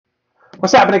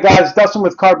What's happening, guys? Dustin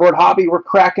with Cardboard Hobby. We're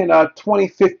cracking a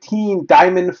 2015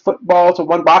 Diamond Football to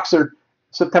one boxer,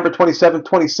 September 27,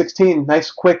 2016. Nice,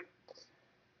 quick,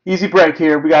 easy break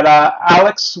here. We got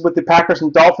Alex with the Packers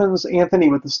and Dolphins,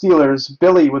 Anthony with the Steelers,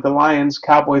 Billy with the Lions,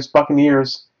 Cowboys,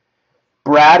 Buccaneers,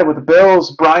 Brad with the Bills,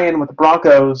 Brian with the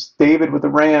Broncos, David with the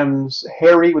Rams,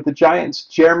 Harry with the Giants,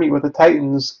 Jeremy with the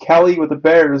Titans, Kelly with the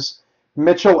Bears,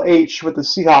 Mitchell H with the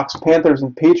Seahawks, Panthers,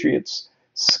 and Patriots,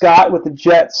 Scott with the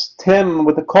Jets, Tim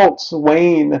with the Colts,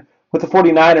 Wayne with the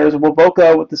 49ers,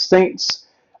 Wovoka with the Saints.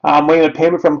 Waiting a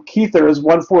payment from Keither is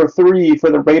 143 for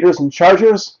the Raiders and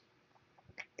Chargers.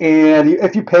 And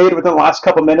if you paid within the last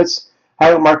couple minutes, I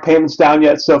haven't marked payments down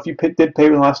yet, so if you did pay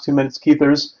within the last 2 minutes,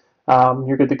 Keithers,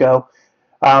 you're good to go.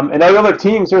 And all the other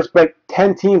teams, there's like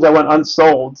 10 teams that went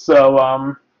unsold,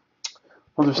 so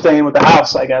those are staying with the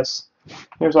house, I guess.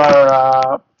 Here's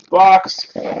our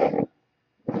box.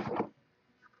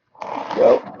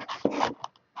 Go.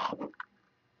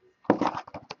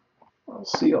 All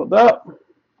sealed up.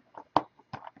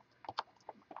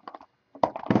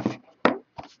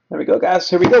 There we go, guys.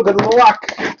 Here we go. Good little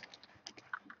luck.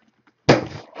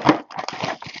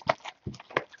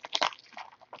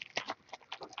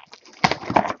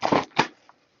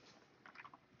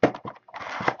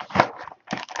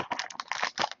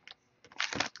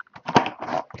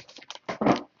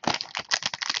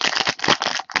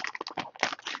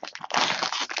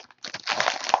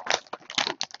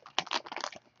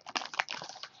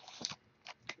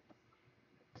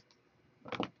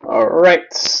 All right,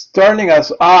 starting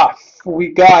us off, we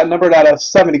got numbered out of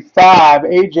 75,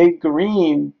 AJ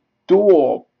Green,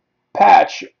 dual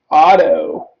patch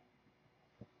auto.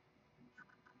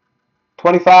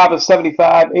 25 of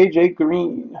 75, AJ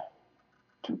Green.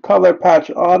 Two color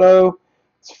patch auto.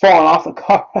 It's falling off the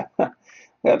card.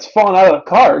 Yeah, it's falling out of the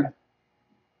card.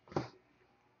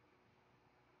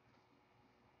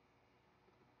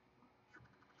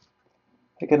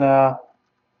 I can, look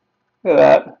at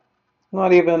that.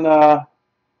 Not even, not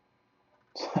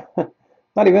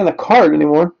even in the card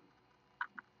anymore.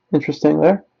 Interesting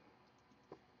there.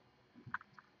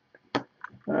 All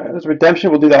right, there's redemption.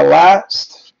 We'll do that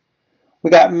last. We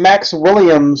got Max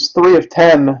Williams, 3 of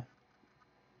 10.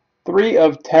 3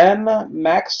 of 10,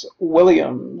 Max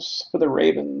Williams for the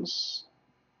Ravens.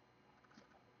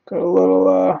 Got a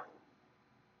little,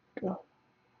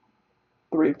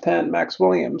 3 of 10, Max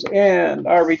Williams. And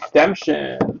our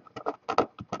redemption.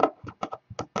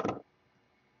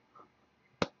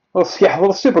 Yeah, a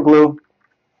little super glue.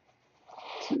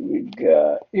 So we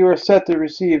got, you are set to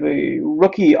receive a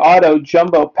rookie auto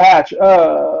jumbo patch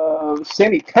of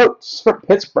Sammy Coates for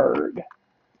Pittsburgh.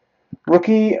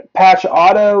 Rookie patch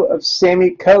auto of Sammy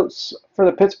Coates for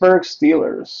the Pittsburgh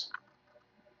Steelers.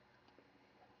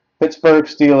 Pittsburgh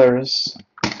Steelers.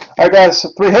 All right, guys,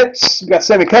 so 3 hits. We got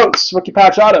Sammy Coates, rookie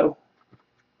patch auto.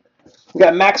 We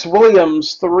got Max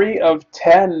Williams, 3 of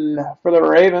 10 for the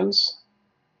Ravens.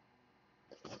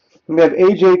 We have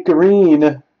AJ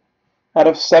Green out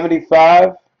of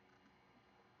 75.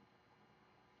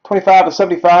 25 of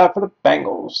 75 for the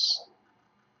Bengals.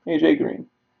 AJ Green.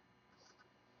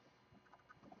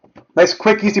 Nice,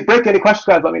 quick, easy break. Any questions,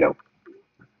 guys, let me know.